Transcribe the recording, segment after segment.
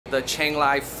the Chiang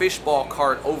fishball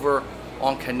cart over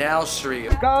on Canal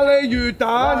Street. 咖喱魚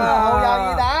蛋，蠔油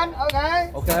魚蛋 ，OK。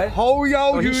 Okay. 蠔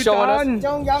油魚蛋，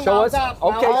仲有 Show 牛 us. 雜，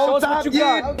 Okay, show us what you 牛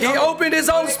雜 got. He opened his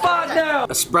own spot now.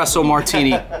 Espresso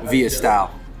martini via style.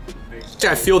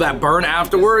 I feel that burn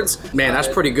afterwards. Man, that's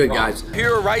pretty good, guys.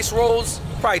 Pure rice rolls,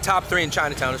 probably top 3 in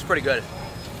Chinatown. It's pretty good.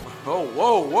 Oh,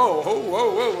 whoa, whoa, whoa,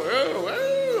 whoa, whoa,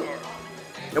 whoa.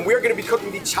 And we're gonna be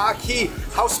cooking the Cha Ki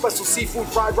house special seafood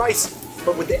fried rice,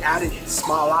 but with the added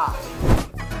smala.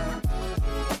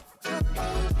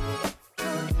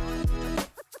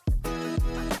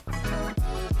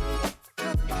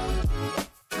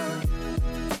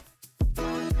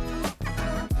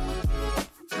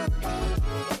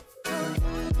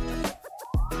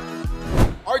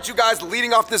 Alright, you guys,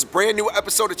 leading off this brand new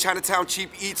episode of Chinatown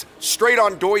Cheap Eats, straight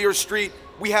on Doyers Street,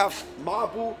 we have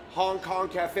Mabu Hong Kong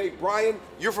Cafe. Brian,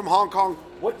 you're from Hong Kong.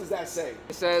 What does that say?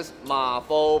 It says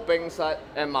Mabu Bing Sut,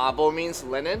 and Mabu means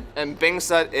linen, and Bing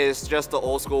Sut is just the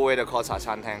old school way to call Cha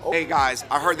Chan. Hey guys,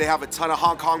 I heard they have a ton of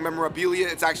Hong Kong memorabilia.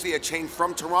 It's actually a chain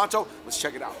from Toronto. Let's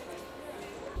check it out.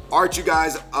 Alright, you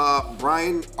guys,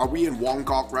 Brian, are we in Wong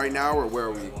Kok right now, or where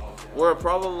are we? We're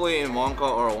probably in Wong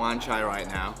Kok or Wan Chai right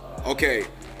now. Okay,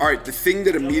 all right, the thing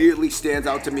that immediately stands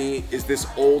out to me is this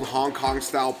old Hong Kong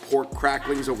style pork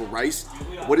cracklings over rice.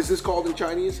 What is this called in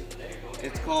Chinese?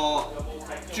 It's called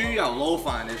猪油撈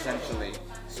飯 essentially.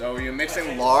 So you're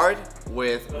mixing lard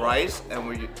with rice and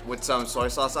with some soy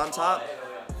sauce on top.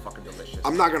 Fucking delicious.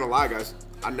 I'm not gonna lie, guys.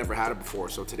 I've never had it before,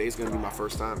 so today's gonna be my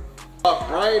first time.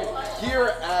 Brian,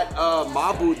 here at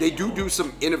Mabu, they do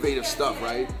some innovative stuff,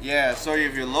 right? Yeah, so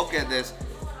if you look at this,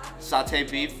 satay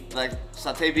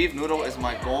beef noodle is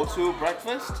my go-to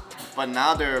breakfast, but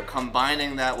now they're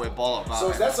combining that with ball of So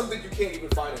is that something you can't even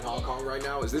find in Hong Kong right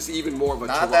now? Is this even more of a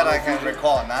Not that I can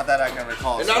recall, not that I can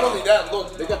recall. And not only that,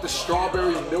 look, they got the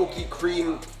strawberry milky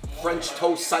cream French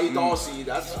toast side sauce.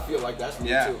 I feel like that's me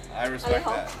too. I respect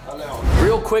that.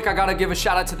 Real quick, I gotta give a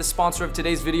shout out to the sponsor of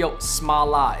today's video,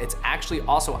 Smala. It's actually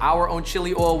also our own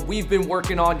chili oil we've been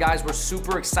working on, guys. We're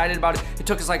super excited about it. It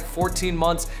took us like 14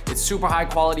 months. It's super high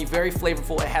quality, very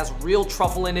flavorful. It has real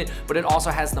truffle in it, but it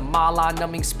also has the mala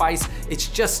numbing spice. It's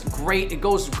just great. It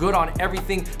goes good on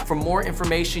everything. For more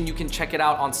information, you can check it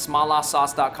out on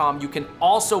smalasauce.com. You can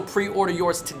also pre-order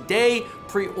yours today.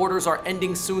 Pre-orders are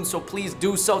ending soon, so please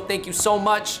do so. Thank you so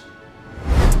much.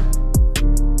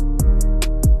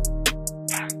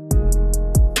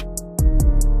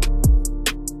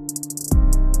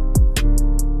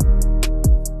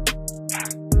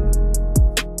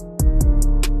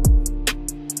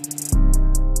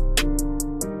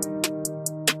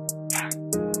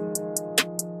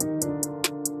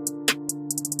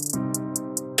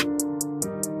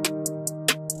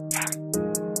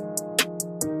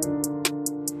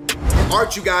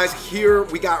 Alright, you guys, here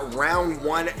we got round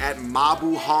 1 at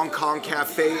Mabu Hong Kong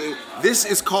Cafe. This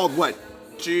is called what?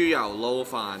 豬油撈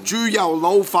飯. 豬油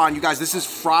撈飯, you guys, this is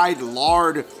fried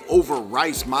lard over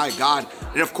rice, my god.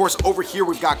 And of course, over here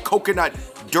we've got coconut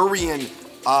durian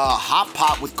hot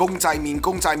pot with gong zai mein.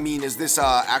 Gong zai mein is this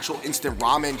actual instant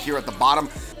ramen here at the bottom.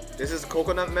 This is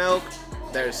coconut milk,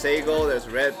 there's sago, there's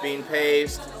red bean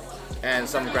paste, and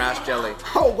some grass jelly.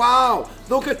 Oh wow,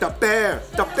 look at the bear.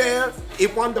 The bear,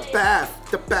 it won the bath.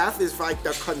 The bath is like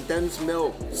the condensed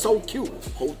milk. So cute.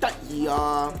 好得意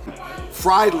啊.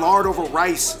 Fried lard over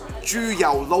rice. 豬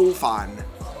油撈飯.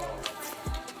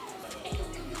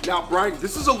 Now, Brian,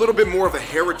 this is a little bit more of a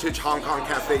heritage Hong Kong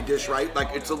cafe dish, right? Like,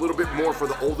 it's a little bit more for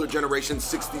the older generation,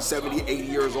 60, 70, 80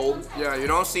 years old. Yeah, you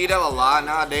don't see that a lot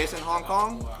nowadays in Hong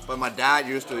Kong, but my dad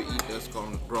used to eat this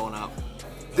growing up.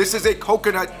 This is a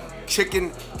coconut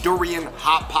chicken durian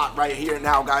hot pot right here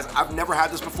now, guys. I've never had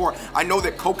this before. I know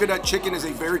that coconut chicken is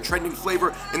a very trending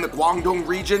flavor in the Guangdong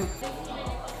region.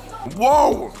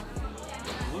 Whoa!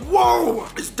 Whoa!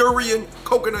 It's durian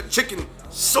coconut chicken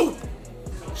soup.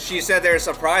 She said there's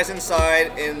a surprise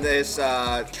inside in this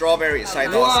strawberry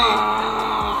side.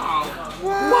 Wow!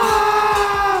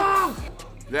 Wow!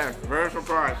 Yeah, very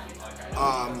surprised.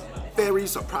 Very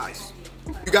surprised.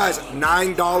 You guys,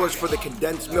 $9 for the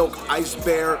condensed milk ice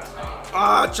bear.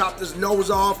 Chopped his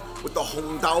nose off with the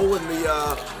hong dao and the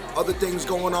other things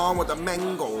going on with the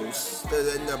mangoes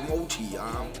and the mochi.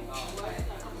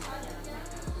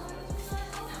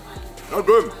 Not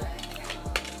good.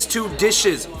 Two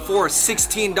dishes for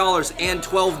 $16 and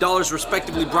 $12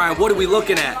 respectively. Brian, what are we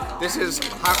looking at? This is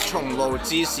Hak Chong Lo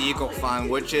Ji Si Gok Fan,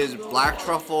 which is black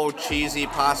truffle cheesy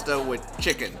pasta with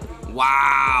chicken.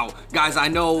 Wow. Guys, I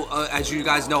know, as you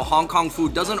guys know, Hong Kong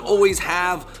food doesn't always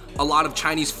have a lot of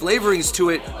Chinese flavorings to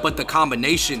it, but the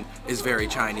combination is very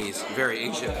Chinese, very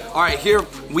Asian. All right, here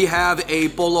we have a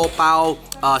bolo bao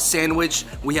sandwich.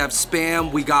 We have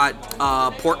Spam, we got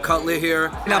pork cutlet here.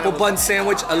 Pineapple bun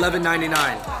sandwich,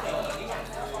 $11.99.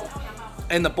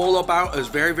 And the bolo bao is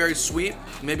very, very sweet.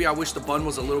 Maybe I wish the bun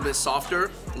was a little bit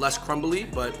softer, less crumbly,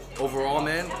 but overall,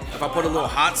 man, if I put a little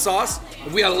hot sauce,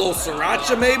 if we had a little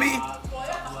sriracha maybe.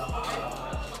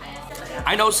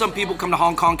 I know some people come to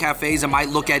Hong Kong cafes and might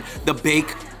look at the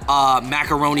baked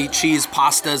macaroni cheese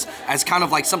pastas as kind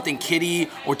of like something kiddie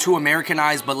or too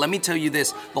Americanized, but let me tell you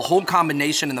this, the whole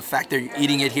combination and the fact that you're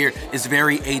eating it here is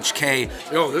very HK.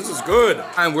 Yo, this is good.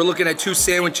 And we're looking at 2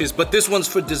 sandwiches, but this one's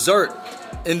for dessert,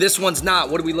 and this one's not.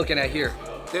 What are we looking at here?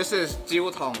 This is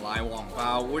Jiu Tong Lai Wang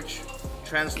Bao, which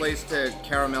translates to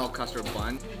caramel custard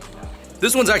bun.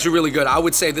 This one's actually really good. I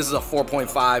would say this is a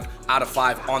 4.5 out of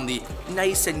 5 on the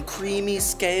nice and creamy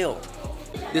scale.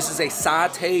 This is a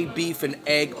satay beef and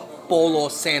egg bolo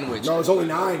sandwich. No, it's only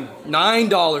 $9.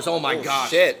 $9, oh my gosh.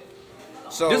 Shit.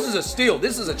 So This is a steal.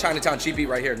 This is a Chinatown cheap eat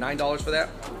right here. $9 for that.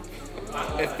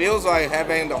 it feels like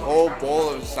having the whole bowl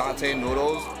of satay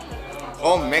noodles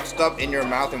all mixed up in your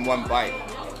mouth in one bite.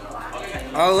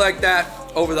 I like that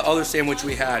over the other sandwich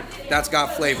we had. That's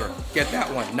got flavor. Get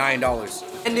that one, $9.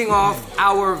 Ending off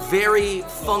our very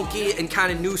funky and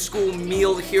kind of new school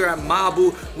meal here at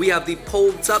Mabu, we have the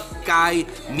Po Zup Gai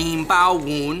Min Bao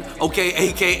Woon, okay,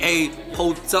 AKA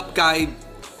Po Zup Gai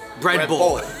bread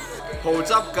bowl. Po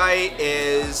Zup Gai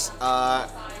is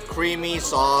creamy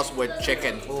sauce with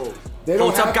chicken. Po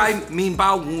Zup Gai Min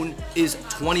Bao Woon is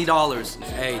 $20.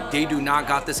 Hey, they do not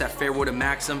got this at Fairwood and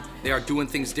Maxim. They are doing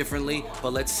things differently,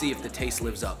 but let's see if the taste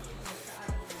lives up.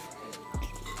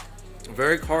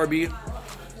 Very carby.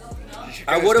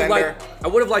 I would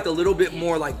have liked a little bit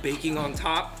more like baking on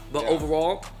top, but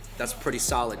overall, that's pretty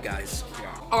solid, guys.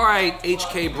 All right,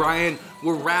 HK Brian,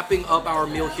 we're wrapping up our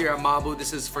meal here at Mabu.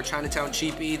 This is for Chinatown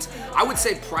Cheap Eats. I would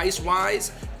say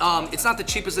price-wise, it's not the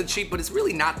cheapest of cheap, but it's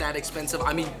really not that expensive.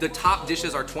 I mean, the top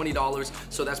dishes are $20,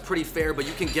 so that's pretty fair, but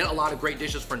you can get a lot of great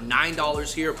dishes for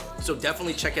 $9 here, so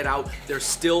definitely check it out. There's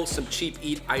still some cheap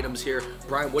eat items here.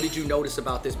 Brian, what did you notice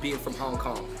about this being from Hong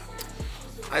Kong?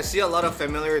 I see a lot of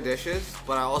familiar dishes,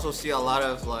 but I also see a lot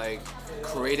of like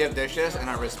creative dishes, and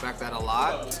I respect that a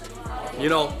lot. You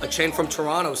know, a chain from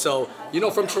Toronto, so, you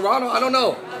know, from Toronto, I don't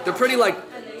know. They're pretty like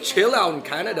chill out in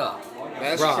Canada.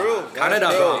 That's bro. true. Canada,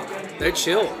 That's bro. true. They're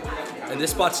chill. And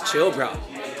this spot's chill, bro.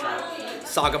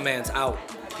 Saga Man's out.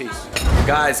 Peace.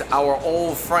 Guys, our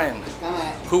old friend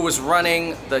who was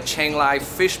running the Chiang Mai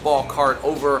fishball cart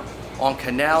over on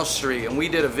Canal Street, and we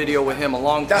did a video with him a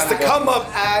long time That's the ago. come up.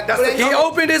 That's the He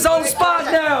opened his own spot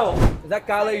now. Is that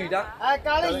Gale Yu Dan?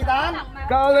 咖喱魚蛋，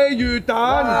 咖喱魚蛋，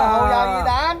 蠔油魚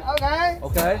蛋 ，OK，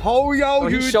 Okay. 蠔油 Oh,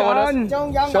 he's 魚 showing us. 蛋，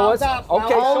 仲有 Show 牛 us. 雜，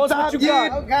 Okay, show us what you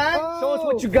got. OK， Show us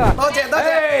what you got. 多謝多謝，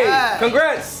 Hey,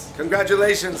 congrats.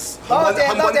 Congratulations. 多謝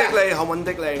幸運多謝的你，幸運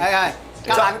的你。係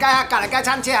隔離街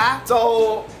餐車嚇，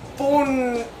就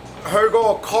搬去嗰個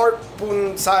cart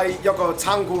搬晒一個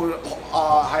倉庫，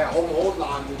係好唔好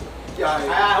難？係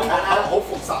好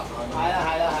複雜。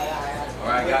All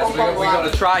right, guys, we're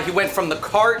gonna try. He went from the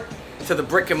cart to the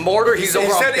brick and mortar. He's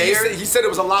over on Bayard. He said it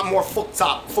was a lot more 複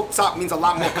雜. 複雜 means a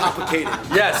lot more complicated.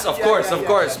 Yes, of course, of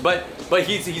course. But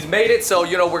he's made it, so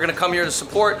you know we're gonna come here to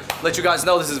support. Let you guys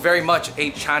know this is very much a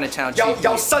Chinatown cheap eat.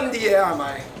 有新啲嘢係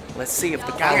咪？ Let's see if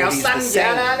the 梗有 quality's the 新嘢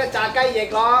same. 啦，啲炸雞翼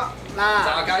咯，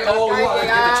嗱， Oh, look,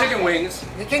 the chicken wings.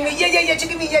 你傾嘅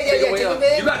chicken wing， Chicken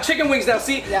wing. You got chicken wings now.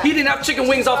 See, he didn't have chicken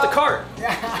wings off the cart.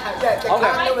 Yeah.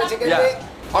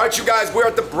 All right, you guys, we're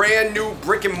at the brand new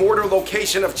brick and mortar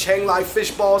location of Chiang Mai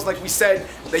Fish Balls. Like we said,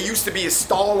 they used to be a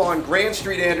stall on Grand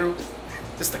Street, Andrew.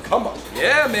 This is the come up.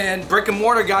 Yeah, man. Brick and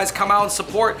mortar guys come out and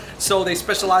support. So they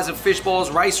specialize in fish balls,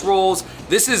 rice rolls.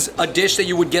 This is a dish that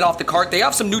you would get off the cart. They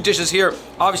have some new dishes here.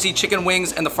 Obviously, chicken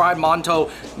wings and the fried mantou.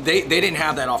 They didn't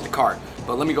have that off the cart.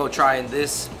 But let me go try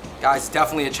this. Guys,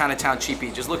 definitely a Chinatown cheap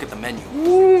eat. Just look at the menu.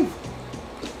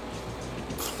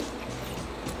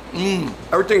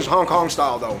 Everything's Hong Kong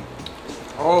style, though.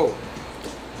 Oh,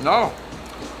 no.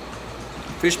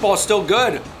 Fish ball's still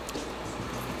good.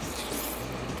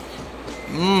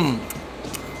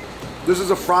 This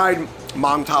is a fried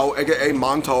mantou, aka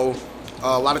mantou.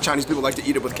 A lot of Chinese people like to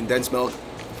eat it with condensed milk.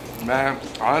 Man,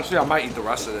 honestly, I might eat the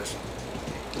rest of this.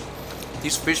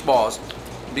 These fish balls,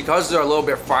 because they're a little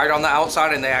bit fried on the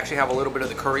outside and they actually have a little bit of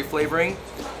the curry flavoring.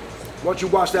 Why don't you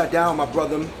wash that down, my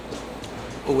brother?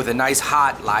 Oh, with a nice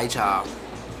hot lai cha.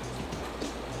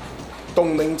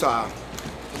 Dong Ling Cha.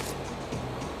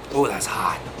 Oh, that's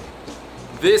hot.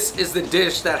 This is the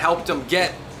dish that helped him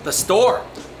get the store.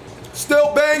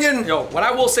 Still banging. Yo, what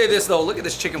I will say this though, look at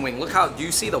this chicken wing. Look how, do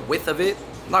you see the width of it?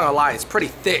 I'm not gonna lie, it's pretty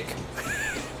thick.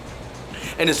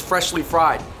 And it's freshly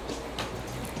fried.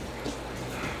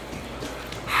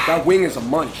 That wing is a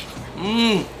munch.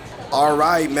 Mmm. All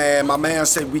right, man. My man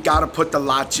said we gotta put the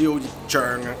la chiu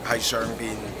churn hai shern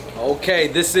bean. Okay,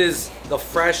 this is the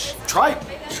fresh Tripe.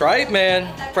 tripe,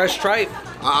 man. Fresh tripe.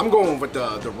 I'm going with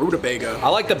the rutabaga. I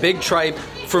like the big tripe.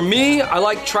 For me, I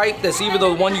like tripe that's either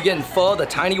the one you get in pho, the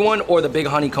tiny one, or the big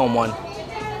honeycomb one.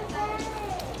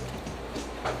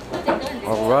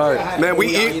 All right. Man,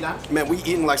 we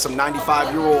eating like some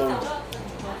 95-year-old.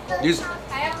 These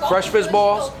fresh fish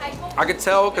balls, I could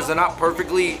tell because they're not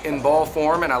perfectly in ball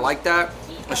form, and I like that.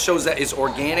 It shows that it's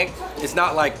organic. It's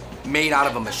not like made out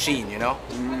of a machine, you know?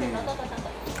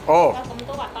 Oh.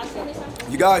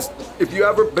 You guys, if you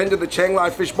ever been to the Chiang Mai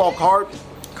Fishball Cart,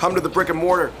 come to the brick and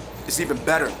mortar. It's even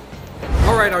better.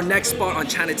 All right, our next spot on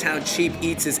Chinatown Cheap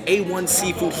Eats is A1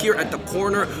 Seafood here at the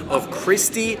corner of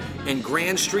Christie and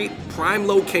Grand Street. Prime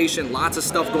location, lots of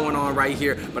stuff going on right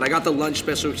here. But I got the lunch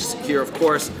specials here, of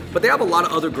course. But they have a lot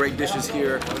of other great dishes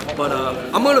here. But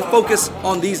I'm gonna focus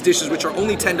on these dishes, which are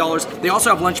only $10. They also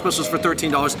have lunch specials for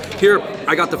 $13. Here,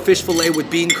 I got the fish fillet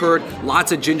with bean curd,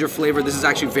 lots of ginger flavor. This is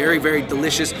actually very, very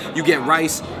delicious. You get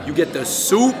rice, you get the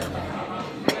soup.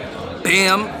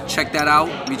 Bam, check that out.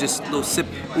 Let me just a little sip.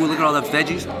 Ooh, look at all the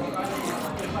veggies.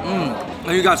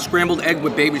 And you got scrambled egg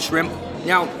with baby shrimp.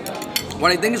 Now,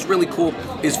 what I think is really cool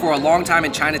is for a long time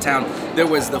in Chinatown, there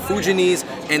was the Fujianese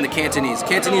and the Cantonese.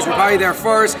 Cantonese were probably there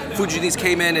first, Fujianese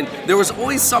came in, and there was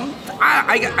always some,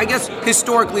 I guess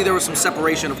historically there was some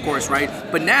separation, of course, right?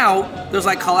 But now, there's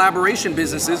like collaboration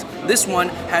businesses. This one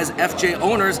has FJ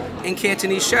owners and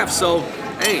Cantonese chefs. So,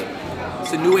 hey,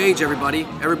 it's a new age, everybody.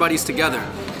 Everybody's together.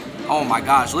 Oh my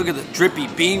gosh, look at the drippy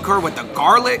bean curd with the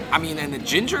garlic. I mean, and the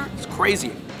ginger, it's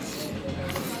crazy.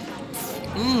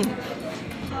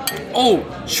 Oh,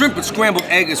 shrimp with scrambled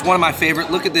egg is one of my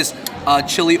favorite. Look at this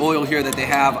chili oil here that they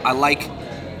have. I like,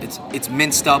 it's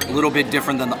minced up, a little bit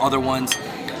different than the other ones.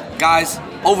 Guys,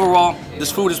 overall,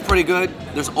 this food is pretty good.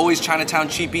 There's always Chinatown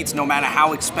Cheap Eats, no matter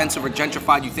how expensive or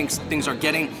gentrified you think things are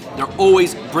getting. They're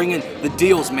always bringing the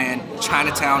deals, man.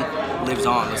 Chinatown lives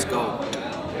on, let's go.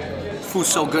 Food's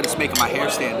so good, it's making my hair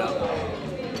stand up.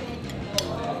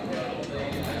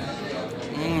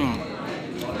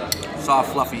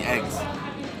 Soft, fluffy eggs.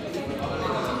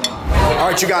 All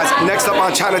right, you guys, next up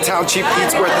on Chinatown Cheap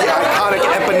Eats, we're at the iconic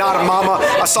Empanada Mama.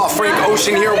 I saw Frank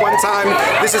Ocean here one time.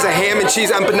 This is a ham and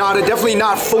cheese empanada, definitely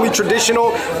not fully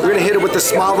traditional. We're gonna hit it with the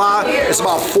smala. It's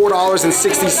about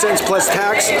 $4.60 plus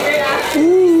tax.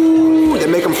 Ooh, they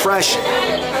make them fresh.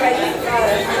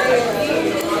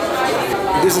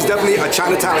 This is definitely a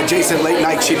Chinatown adjacent late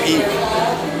night cheap eat.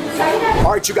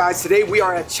 All right, you guys, today we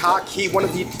are at Cha Kee, one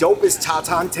of the dopest cha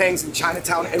tan tangs in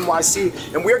Chinatown,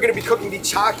 NYC, and we're gonna be cooking the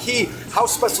Cha Kee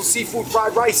house special seafood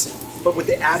fried rice, but with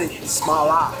the added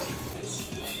smala.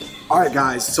 All right,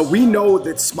 guys, so we know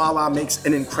that smala makes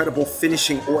an incredible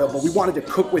finishing oil, but we wanted to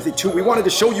cook with it too. We wanted to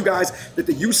show you guys that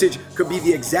the usage could be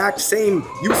the exact same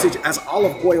usage as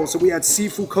olive oil. So we had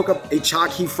seafood cook up a Cha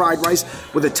Kee fried rice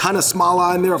with a ton of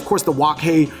smala in there. Of course, the wok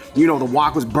hay, you know, the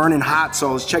wok was burning hot,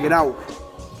 so let's check it out.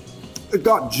 It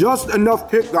got just enough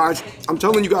kick, guys. I'm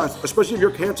telling you guys, especially if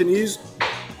you're Cantonese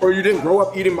or you didn't grow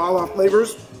up eating mala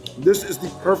flavors, this is the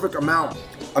perfect amount.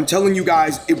 I'm telling you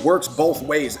guys, it works both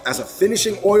ways. As a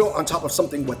finishing oil on top of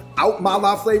something without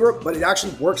mala flavor, but it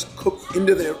actually works cooked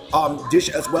into the dish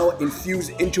as well,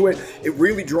 infused into it. It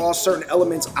really draws certain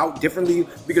elements out differently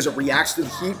because it reacts to the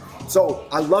heat. So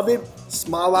I love it.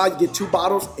 Smala, you get 2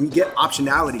 bottles and you get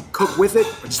optionality. Cook with it,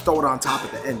 or just throw it on top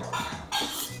at the end.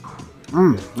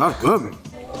 That's good.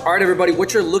 All right, everybody,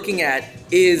 what you're looking at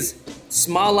is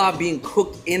smala being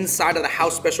cooked inside of the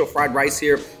house special fried rice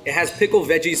here. It has pickled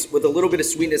veggies with a little bit of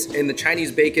sweetness in the Chinese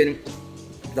bacon,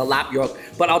 the lap yolk.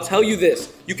 But I'll tell you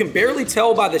this, you can barely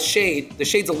tell by the shade. The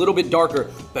shade's a little bit darker,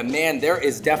 but man, there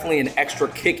is definitely an extra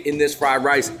kick in this fried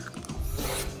rice.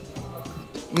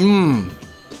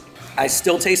 I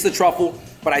still taste the truffle,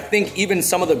 but I think even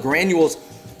some of the granules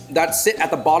that sit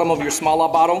at the bottom of your smala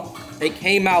bottle, they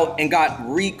came out and got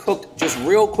recooked just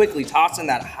real quickly, tossed in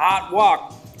that hot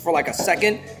wok for like a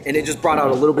second, and it just brought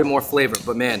out a little bit more flavor.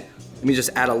 But man, let me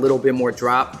just add a little bit more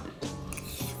drop.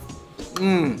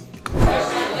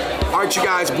 All right, you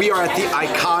guys, we are at the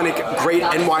iconic Great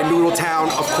NY Noodle Town.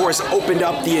 Of course, opened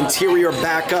up the interior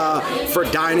back for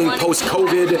dining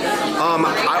post-COVID.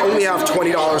 I only have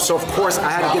 $20, so of course I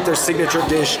had to get their signature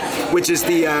dish, which is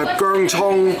the Geung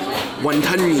Chong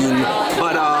Wonton Min.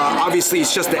 But obviously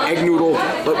it's just the egg noodle,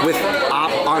 but with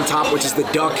on top, which is the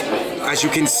duck. As you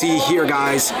can see here,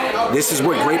 guys, this is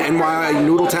what Great NY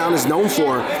Noodle Town is known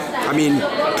for. I mean,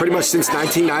 pretty much since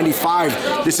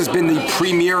 1995, this has been the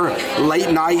premier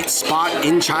late night spot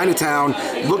in Chinatown.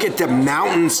 Look at the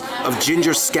mountains of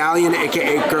ginger scallion,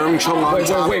 aka Gyeongchong on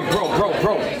top. Wait, bro.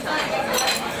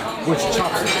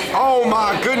 Oh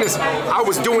my goodness, I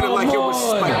was doing it like it was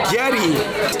spaghetti.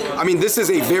 I mean, this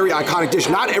is a very iconic dish.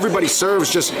 Not everybody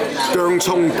serves just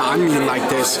Gyeongchong danmin like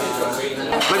this.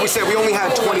 Like we said, we only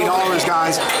had $20,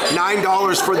 guys.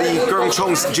 $9 for the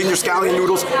Gyeongchong ginger scallion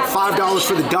noodles, $5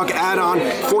 for the duck add-on,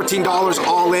 $14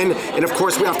 all in, and of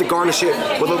course we have to garnish it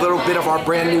with a little bit of our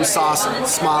brand new sauce,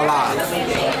 Smala.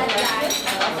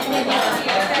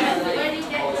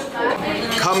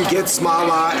 Come get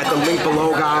Smala at the link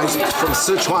below, guys. From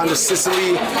Sichuan to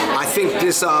Sicily, I think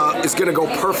this is gonna go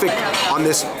perfect on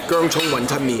this Gyeongchong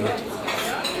wonton min.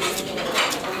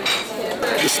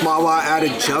 The Smala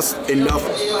added just enough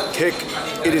kick.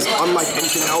 It is unlike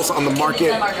anything else on the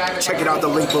market. Check it out, the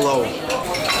link below.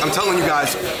 I'm telling you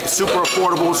guys, super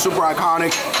affordable, super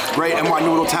iconic, Great NY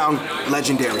Noodle Town,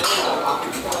 legendary.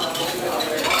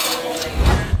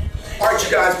 All right,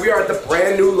 you guys, we are at the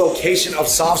brand new location of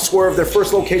Soft Swerve. Their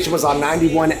first location was on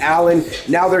 91 Allen.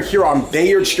 Now they're here on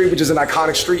Bayard Street, which is an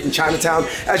iconic street in Chinatown.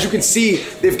 As you can see,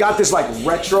 they've got this like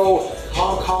retro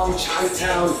Hong Kong,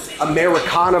 Chinatown,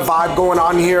 Americana vibe going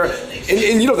on here.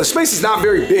 And you know, the space is not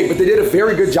very big, but they did a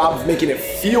very good job of making it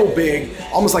feel big,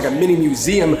 almost like a mini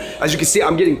museum. As you can see,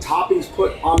 I'm getting toppings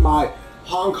put on my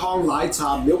Hong Kong Lai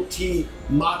Ta milk tea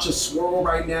matcha swirl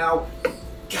right now.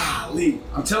 Golly,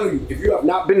 I'm telling you, if you have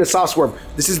not been to Soft Swerve,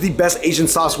 this is the best Asian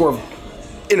Soft Swerve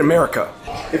in America.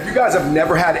 If you guys have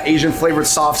never had Asian flavored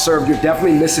soft serve, you're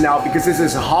definitely missing out because this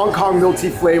is Hong Kong milk tea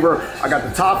flavor. I got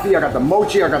the toffee, I got the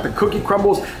mochi, I got the cookie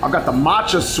crumbles, I've got the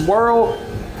matcha swirl.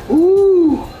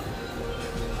 Ooh.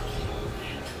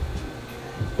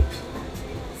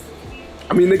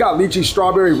 I mean, they got lychee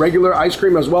strawberry regular ice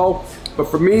cream as well.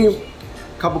 But for me,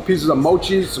 a couple pieces of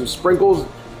mochi, some sprinkles,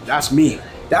 that's me.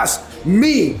 That's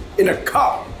me in a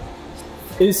cup.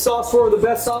 Is Soft Swerve the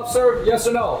best soft serve? Yes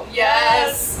or no?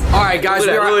 Yes. All right, guys,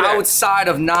 we are outside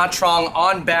of Nha Trang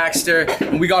on Baxter,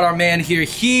 and we got our man here.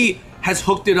 He has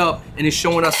hooked it up and is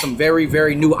showing us some very,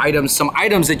 very new items. Some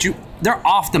items that they're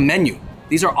off the menu.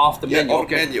 These are off the menu. Off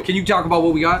the menu. Can you talk about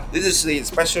what we got? This is the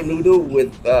special noodle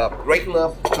with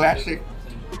regular classic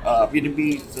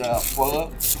Vietnamese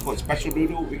pho. For special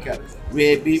noodle, we got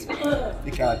red beef,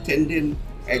 we got tendon,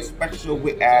 and special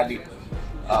we added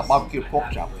barbecue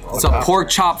pork chop. It's a pork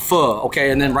chop pho,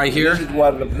 okay, and then right here? This is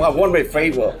one of my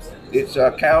favorite. It's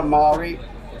calamari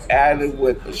added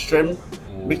with shrimp,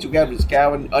 mixed together with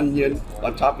scallion, onion,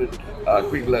 on top of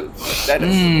Greek lettuce.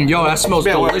 Yo, that smells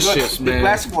delicious, man. It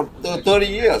lasts for 30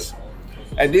 years.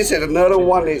 And this is another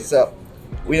one is,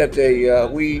 we have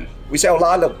we sell a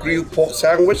lot of grilled pork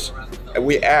sandwich, and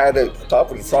we add on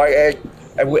top of the fried egg,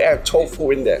 and we add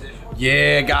tofu in there.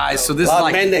 Yeah, guys, so this is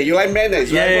like... mayonnaise. You like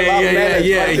mayonnaise, right?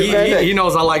 Yeah. He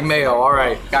knows I like mayo, all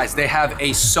right. Guys, they have a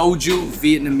soju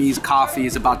Vietnamese coffee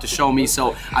is about to show me.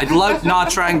 So I love Nha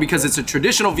Trang because it's a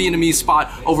traditional Vietnamese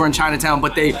spot over in Chinatown,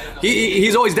 but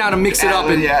he's always down to mix it up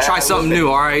and try something new,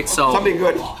 all right? So something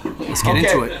good. Let's get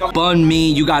into it. Bun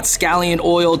mi, you got scallion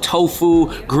oil,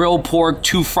 tofu, grilled pork,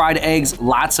 2 fried eggs,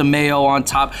 lots of mayo on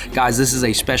top. Guys, this is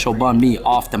a special bun mi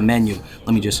off the menu.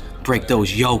 Let me just break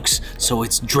those yolks so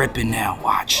it's dripping now.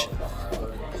 Watch.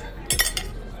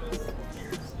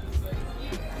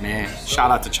 Man,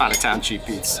 shout out to Chinatown Cheap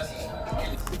Eats.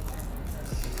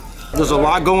 There's a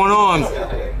lot going on,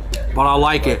 but I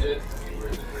like it.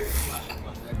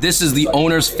 This is the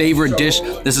owner's favorite dish.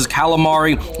 This is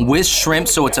calamari with shrimp,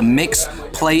 so it's a mixed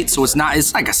plate. So it's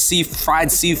like a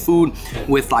fried seafood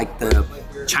with like the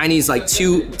Chinese like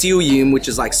tiu yim, which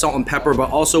is like salt and pepper, but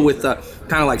also with the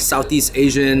kind of like Southeast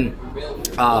Asian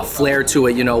flair to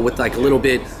it, you know, with like a little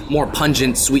bit more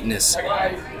pungent sweetness.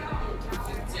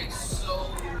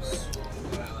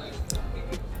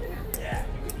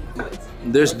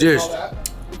 This dish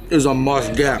is a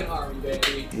must get.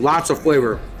 Lots of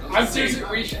flavor. I'm seriously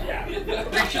reaching.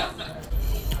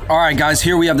 All right, guys,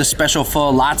 here we have the special pho,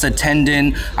 lots of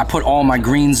tendon. I put all my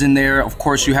greens in there. Of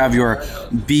course, you have your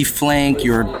beef flank,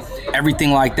 your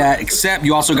everything like that, except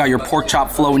you also got your pork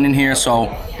chop floating in here. So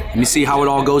let me see how it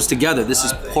all goes together. This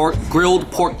is grilled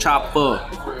pork chop pho.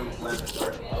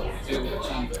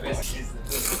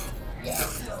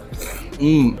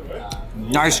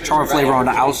 Nice char flavor on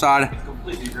the outside.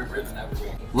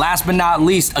 Last but not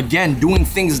least, again, doing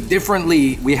things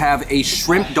differently, we have a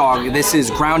shrimp dog. This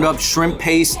is ground up shrimp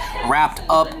paste wrapped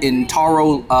up in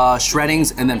taro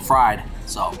shreddings and then fried.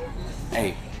 So,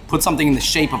 hey, put something in the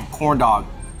shape of a corn dog.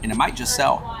 and it might just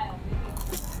sell.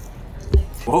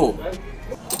 Whoa.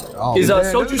 Oh, Is man,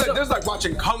 soju this is like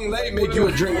watching Kung Lei make you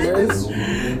a drink, man.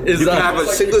 Is You can have a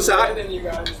single shot.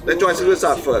 Let's try single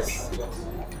shot first.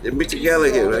 They mix together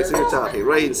here, right? Single shot here,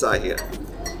 right inside here.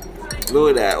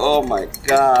 Look at that. Oh my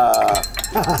god.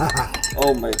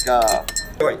 Oh my god.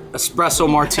 espresso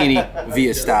martini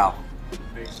via style.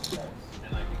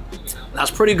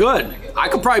 That's pretty good. I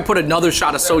could probably put another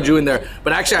shot of soju in there,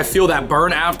 but actually I feel that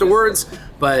burn afterwards.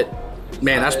 But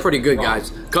man, that's pretty good,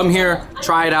 guys. Come here,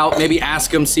 try it out. Maybe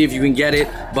ask them, see if you can get it.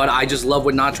 But I just love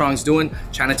what Nha Trang's doing.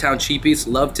 Chinatown cheapies,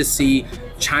 love to see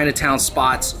Chinatown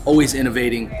spots always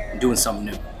innovating and doing something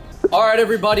new. All right,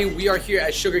 everybody, we are here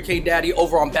at Sugarcane Daddy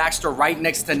over on Baxter, right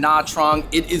next to Nha Trang.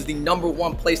 It is the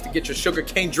 #1 place to get your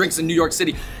sugarcane drinks in New York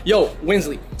City. Yo,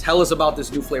 Winsley, tell us about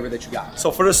this new flavor that you got. So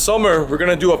for the summer, we're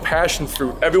gonna do a passion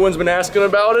fruit. Everyone's been asking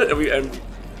about it, and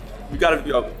we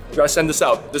gotta send this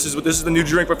out. This is the new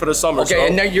drink for the summer. Okay, so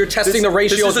and now you're testing the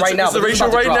ratios right now. This is the ratio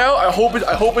right now. I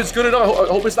hope it's good enough. I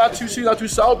hope it's not too sweet, not too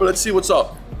sour, but let's see what's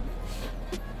up.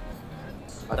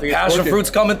 I think Passion fruit's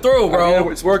coming through, bro.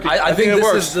 It's working. I think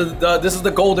this is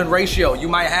the golden ratio. You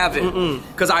might have it.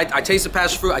 Because I taste the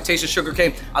passion fruit, I taste the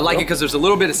sugarcane. I like it because there's a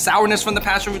little bit of sourness from the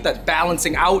passion fruit that's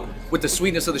balancing out with the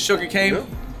sweetness of the sugarcane. Yeah.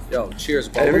 Yo, cheers,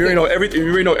 bro. And you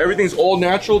already know everything's all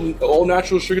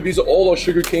natural sugar. These are all our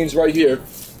sugar canes right here.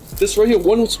 This right here,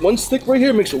 one stick right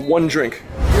here makes one drink.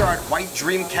 Here at White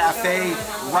Dream Cafe,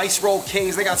 Rice Roll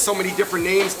Kings, they got so many different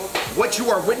names. What you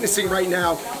are witnessing right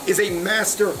now is a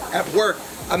master at work.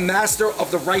 A master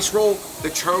of the rice roll, the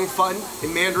Chiang fun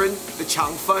in Mandarin, the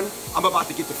Chiang fun. I'm about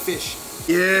to get the fish.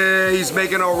 Yeah, he's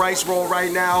making a rice roll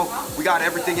right now. We got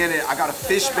everything in it. I got a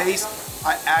fish base,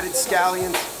 I added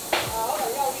scallions,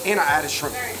 and I added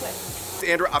shrimp.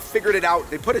 Andrew, I figured it out.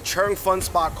 They put a Chiang fun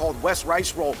spot called West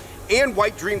Rice Roll and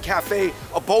White Dream Cafe,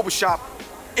 a boba shop,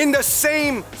 in the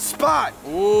same spot.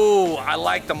 Ooh, I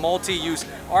like the multi-use.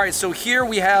 All right, so here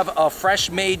we have a fresh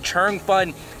made Chiang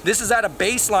fun. This is at a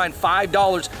baseline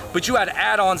 $5, but you had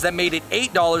add-ons that made it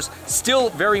 $8.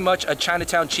 Still very much a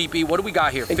Chinatown cheapie. What do we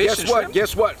got here? And Fish guess and what? shrimp?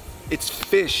 Guess what? It's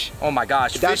fish. Oh my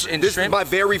gosh, fish and this shrimp. Is my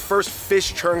very first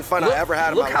fish Chiang fun I ever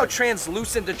had in my life. Look how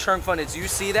translucent the Chiang fun is. Do you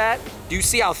see that? Do you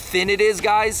see how thin it is,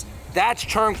 guys? That's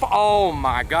Chiang fun. Oh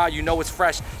my God, you know it's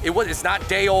fresh. It's not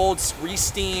day old, it's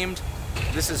re-steamed.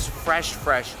 This is fresh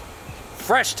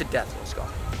to death. Let's go.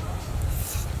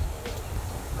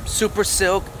 I'm super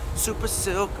silk,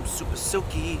 I'm super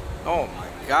silky. Oh my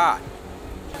God.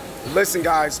 Listen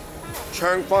guys,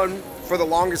 Chiang fun for the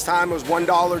longest time it was $1,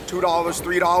 $2,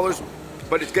 $3,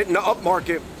 but it's getting the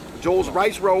upmarket. Joel's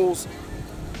Rice Rolls,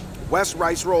 West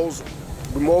Rice Rolls.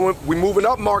 We moving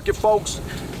up market, folks.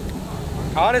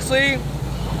 Honestly,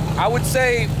 I would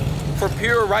say for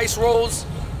pure rice rolls,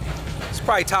 it's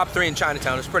probably top 3 in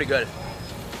Chinatown. It's pretty good.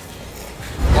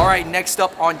 All right, next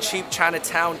up on Cheap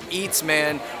Chinatown Eats,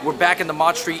 man. We're back in the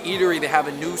Mott Street Eatery. They have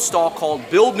a new stall called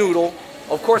Build Noodle.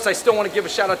 Of course, I still want to give a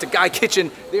shout out to Guy Kitchen.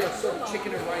 They are serving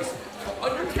chicken and rice for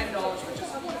under $10, which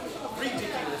is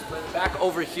ridiculous. But back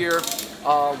over here,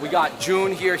 we got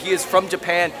Jun here. He is from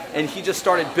Japan, and he just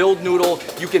started Build Noodle.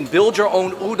 You can build your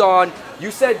own udon.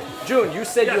 You said, Jun, you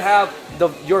said yes. You have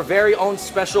your very own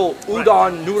special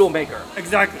udon noodle maker.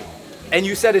 Exactly. And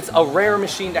you said it's a rare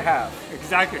machine to have.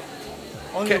 Exactly.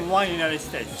 Only one in the United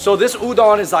States. So this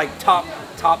udon is like top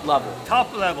level.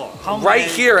 Top level. Homemade, right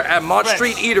here at Mott fresh.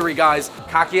 Street Eatery, guys.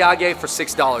 Kakiage for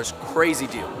 $6. Crazy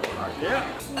deal. Yeah.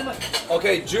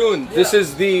 Okay, Jun, this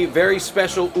is the very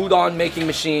special udon making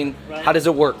machine. Right. How does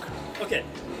it work? Okay.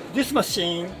 This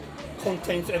machine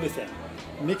contains everything.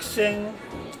 Mixing,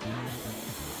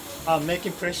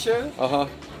 making pressure,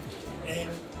 and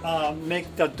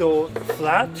make the dough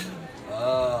flat.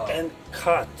 And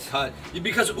cut.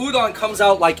 Because udon comes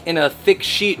out like in a thick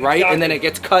sheet, right? Exactly. And then it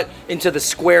gets cut into the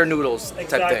square noodles type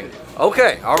Exactly. thing.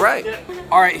 Okay, all right. Yeah.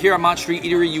 All right, here at Mott Street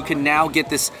Eatery, you can now get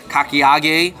this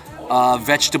kakiage,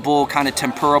 vegetable kind of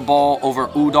tempura ball over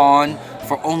udon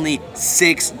for only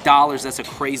 $6. That's a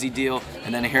crazy deal.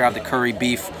 And then here I have the curry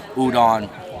beef udon.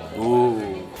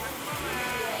 Ooh.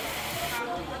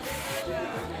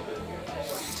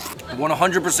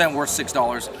 100% worth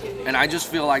 $6, and I just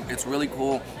feel like it's really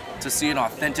cool to see an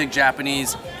authentic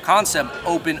Japanese concept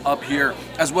open up here,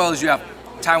 as well as you have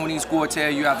Taiwanese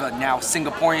guotie, you have now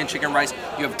Singaporean chicken rice,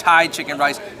 you have Thai chicken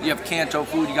rice, you have Kanto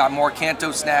food, you got more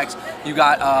Kanto snacks, you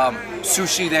got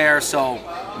sushi there, so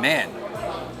man,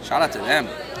 shout out to them.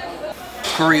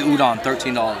 Curry udon,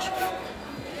 $13.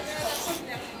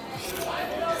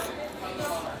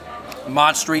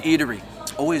 Mott Street Eatery,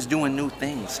 always doing new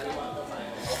things.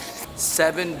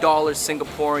 $7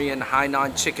 Singaporean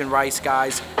Hainan chicken rice,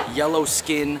 guys. Yellow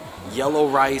skin, yellow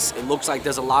rice. It looks like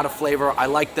there's a lot of flavor. I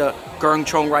like the gurung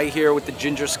chong right here with the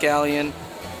ginger scallion.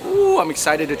 Ooh, I'm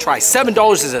excited to try.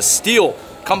 $7 is a steal.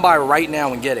 Come by right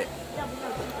now and get it.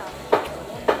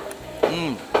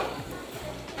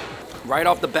 Right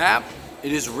off the bat,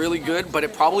 it is really good, but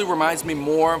it probably reminds me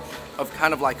more of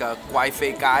kind of like a guai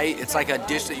fei gai. It's like a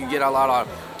dish that you get at a lot of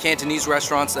Cantonese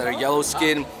restaurants that are yellow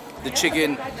skin. The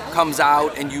chicken comes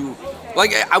out and you,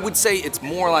 like, I would say it's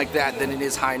more like that than it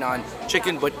is Hainan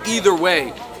chicken, but either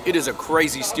way, it is a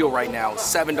crazy steal right now.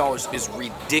 $7 is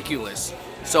ridiculous.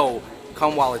 So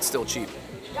come while it's still cheap.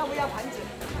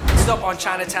 Next up on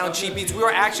Chinatown Cheap Eats, we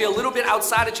are actually a little bit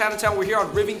outside of Chinatown. We're here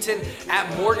on Rivington at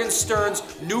Morgenstern's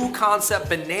new concept,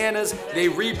 Bananas. They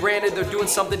rebranded, they're doing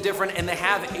something different, and they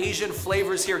have Asian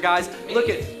flavors here, guys. Look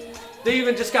at, they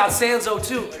even just got Sanzo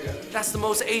too. That's the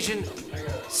most Asian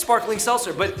sparkling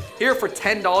seltzer. But here for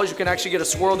 $10, you can actually get a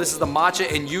swirl. This is the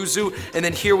matcha and yuzu. And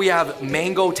then here we have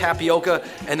mango tapioca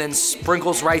and then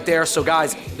sprinkles right there. So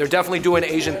guys, they're definitely doing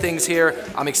Asian things here.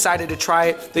 I'm excited to try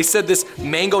it. They said this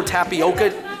mango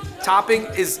tapioca topping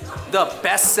is the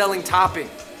best-selling topping.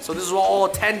 So this is all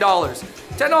 $10.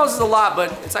 $10 is a lot,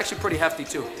 but it's actually pretty hefty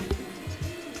too.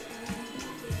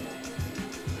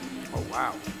 Oh,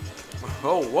 wow.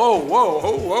 Oh, whoa, whoa,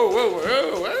 whoa, whoa, whoa,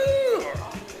 whoa, whoa.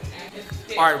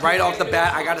 All right, right off the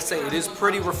bat, I gotta say, it is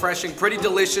pretty refreshing, pretty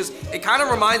delicious. It kind of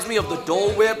reminds me of the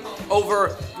Dole Whip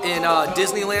over in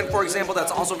Disneyland, for example.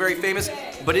 That's also very famous,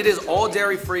 but it is all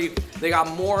dairy-free. They got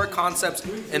more concepts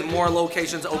and more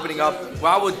locations opening up.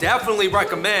 Well, I would definitely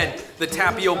recommend the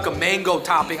tapioca mango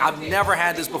topping. I've never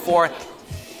had this before.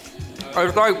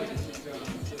 It's like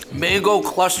mango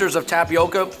clusters of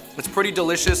tapioca. It's pretty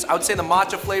delicious. I would say the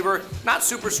matcha flavor, not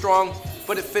super strong,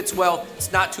 but it fits well.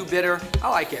 It's not too bitter. I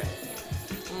like it.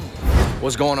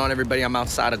 What's going on, everybody? I'm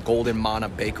outside of Golden Mana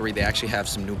Bakery. They actually have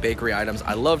some new bakery items.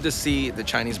 I love to see the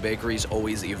Chinese bakeries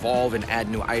always evolve and add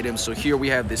new items. So here we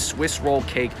have this Swiss roll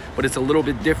cake, but it's a little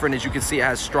bit different. As you can see, it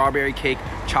has strawberry cake,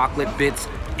 chocolate bits,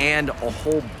 and a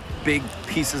whole big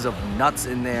pieces of nuts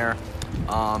in there.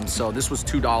 So this was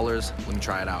 $2. Let me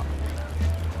try it out.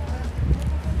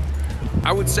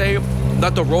 I would say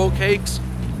that the roll cakes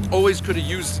always could have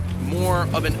used more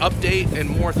of an update and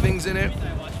more things in it.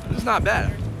 It's not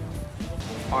bad.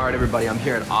 All right, everybody, I'm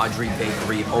here at Audrey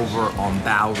Bakery over on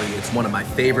Bowery. It's one of my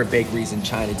favorite bakeries in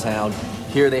Chinatown.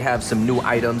 Here they have some new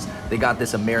items. They got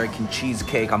this American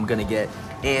cheesecake I'm gonna get,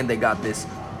 and they got this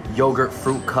yogurt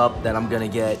fruit cup that I'm gonna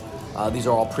get. These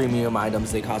are all premium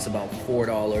items. They cost about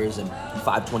 $4 and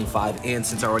 $5.25. And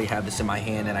since I already have this in my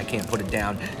hand and I can't put it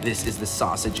down, this is the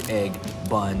sausage egg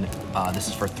bun. This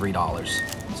is for $3.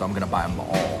 So I'm gonna buy them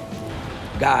all.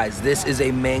 Guys, this is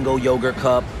a mango yogurt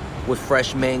cup with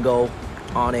fresh mango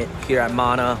on it here at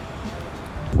Mana.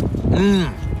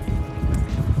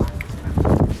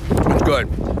 It's good.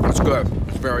 It's good.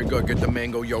 It's very good. Get the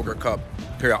mango yogurt cup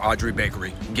here at Audrey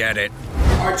Bakery. Get it.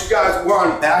 All right, you guys, we're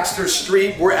on Baxter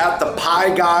Street. We're at the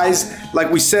Pie Guys.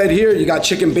 Like we said here, you got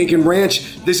chicken bacon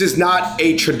ranch. This is not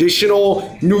a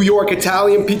traditional New York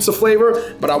Italian pizza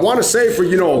flavor, but I want to say for,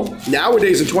 you know,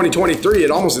 nowadays in 2023,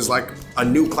 it almost is like a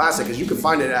new classic, because you can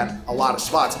find it at a lot of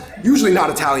spots. Usually not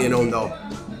Italian owned though.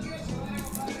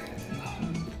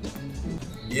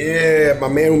 Yeah, my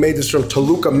man who made this from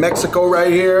Toluca, Mexico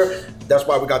right here. That's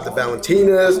why we got the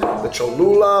Valentinas, the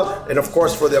Cholula, and of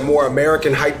course for the more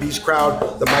American hype beast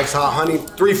crowd, the Mike's Hot Honey.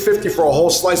 $3.50 for a whole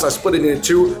slice. I split it into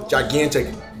two,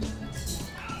 gigantic.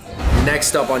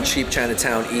 Next up on Cheap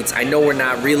Chinatown Eats, I know we're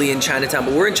not really in Chinatown,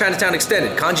 but we're in Chinatown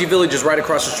Extended. Kanji Village is right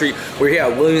across the street. We're here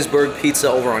at Williamsburg Pizza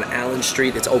over on Allen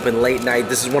Street. It's open late night.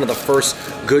 This is one of the first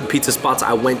good pizza spots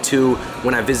I went to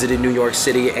when I visited New York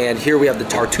City. And here we have the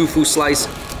Tartufo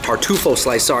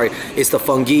slice, sorry. It's the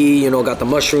fungi, you know, got the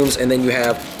mushrooms, and then you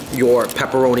have your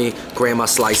pepperoni grandma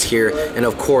slice here. And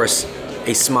of course,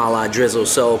 a smala drizzle.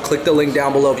 So click the link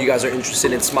down below if you guys are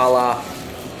interested in smala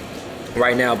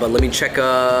right now, but let me check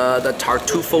the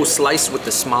Tartufo slice with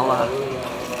the smala.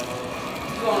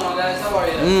 What's going on, guys? How are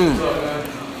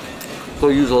you?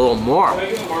 Could use a little more.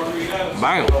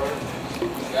 Bang.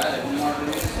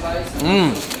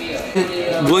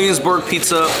 Williamsburg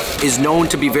pizza is known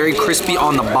to be very crispy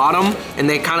on the bottom, and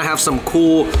they kind of have some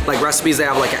cool like recipes. They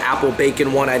have like an apple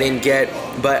bacon one I didn't get,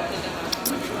 but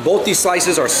both these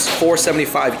slices are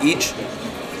 $4.75 each.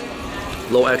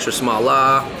 Little extra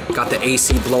smala. Got the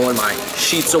AC blowing my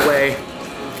sheets away.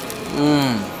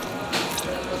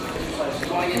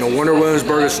 No wonder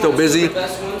Williamsburg is still busy to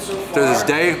this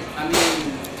day.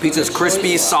 Pizza's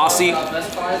crispy, saucy,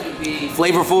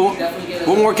 flavorful.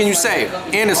 What more can you say?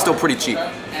 And it's still pretty cheap.